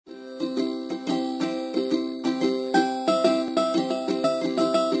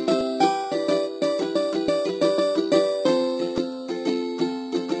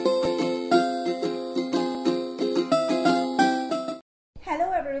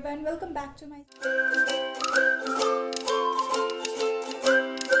everyone, welcome back to my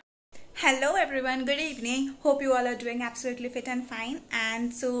Hello everyone, good evening. Hope you all are doing absolutely fit and fine.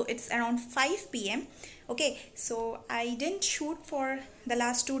 And so it's around 5 p.m. Okay, so I didn't shoot for the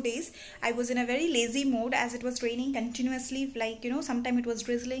last 2 days. I was in a very lazy mode as it was raining continuously, like sometime it was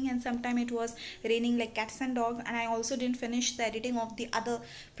drizzling and sometime it was raining like cats and dogs, and I also didn't finish the editing of the other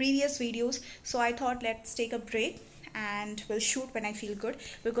previous videos. So I thought let's take a break and we'll shoot when I feel good,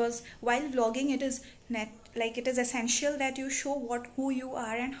 because while vlogging it is essential that you show who you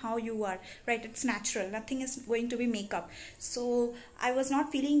are and how you are, right? It's natural, nothing is going to be makeup. So I was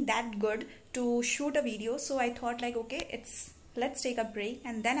not feeling that good to shoot a video, so I thought like, okay, let's take a break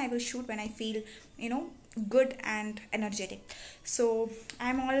and then I will shoot when I feel good and energetic. So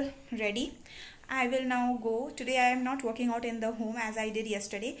I'm all ready. I will now go. Today I am not working out in the home as I did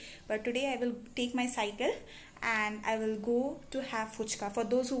yesterday, but today I will take my cycle and I will go to have fuchka. For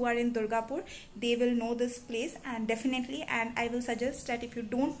those who are in Durgapur, they will know this place, and definitely, and I will suggest that if you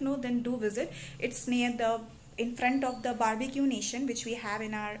don't know, then do visit. It's in front of the barbecue nation which we have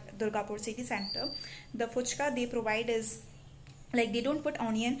in our Durgapur city center. The fuchka they provide is like, they don't put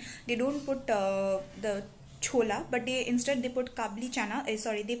onion, they don't put the chola, but instead they put kabli chana,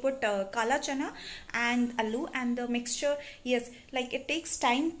 they put kala chana and aloo, and the mixture, yes, like it takes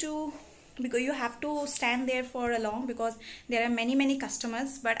time to, because you have to stand there for a long, because there are many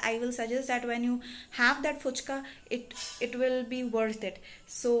customers. But I will suggest that when you have that fuchka, it will be worth it.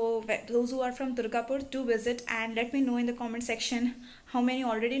 So those who are from Durgapur, do visit and let me know in the comment section how many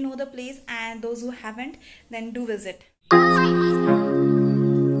already know the place, and those who haven't, then do visit.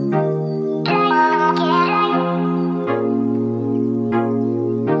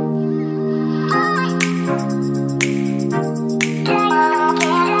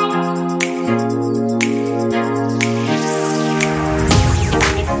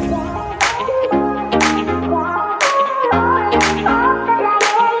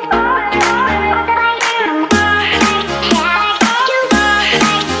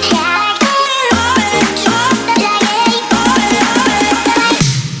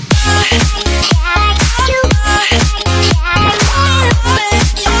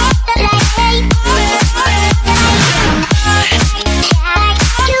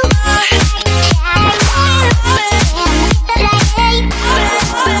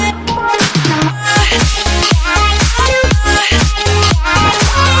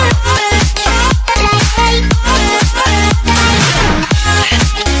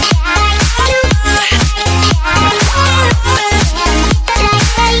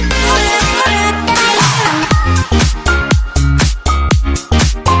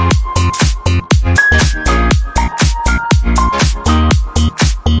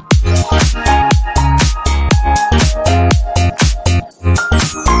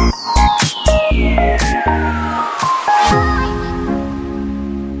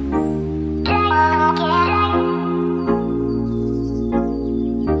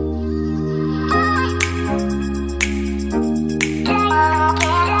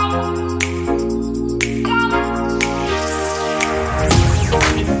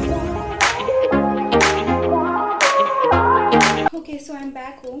 So I'm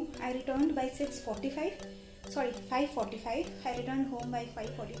back home. I returned by 5:45. I returned home by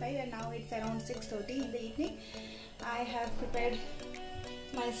 5:45 and now it's around 6:30 in the evening. I have prepared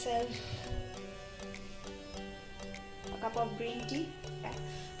myself a cup of green tea,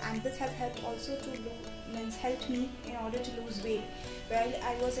 and this has helped also helped me in order to lose weight. While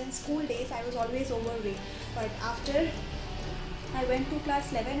I was in school days, I was always overweight, but after I went to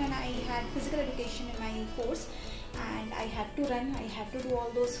class 11 and I had physical education in my course, and I had to run, I had to do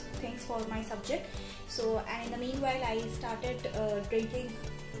all those things for my subject. So, and in the meanwhile I started drinking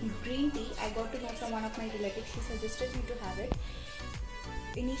green tea. I got to know from one of my relatives, she suggested me to have it.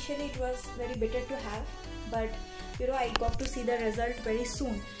 Initially it was very bitter to have, but I got to see the result very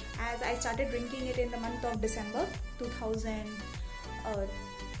soon, as I started drinking it in the month of December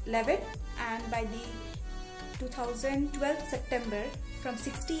 2011, and by the 2012 September, from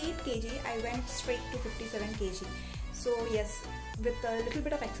 68 kg I went straight to 57 kg. So yes, with a little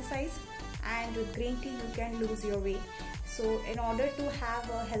bit of exercise and with green tea you can lose your weight. So in order to have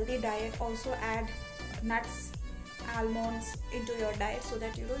a healthy diet, also add nuts, almonds into your diet, so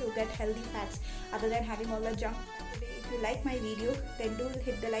that you get healthy fats other than having all the junk. Today, if you like my video, then do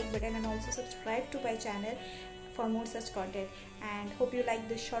hit the like button and also subscribe to my channel for more such content. And hope you like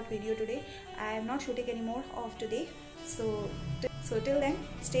this short video today. I am not shooting any more of today, so till then,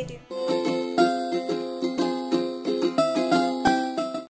 stay tuned.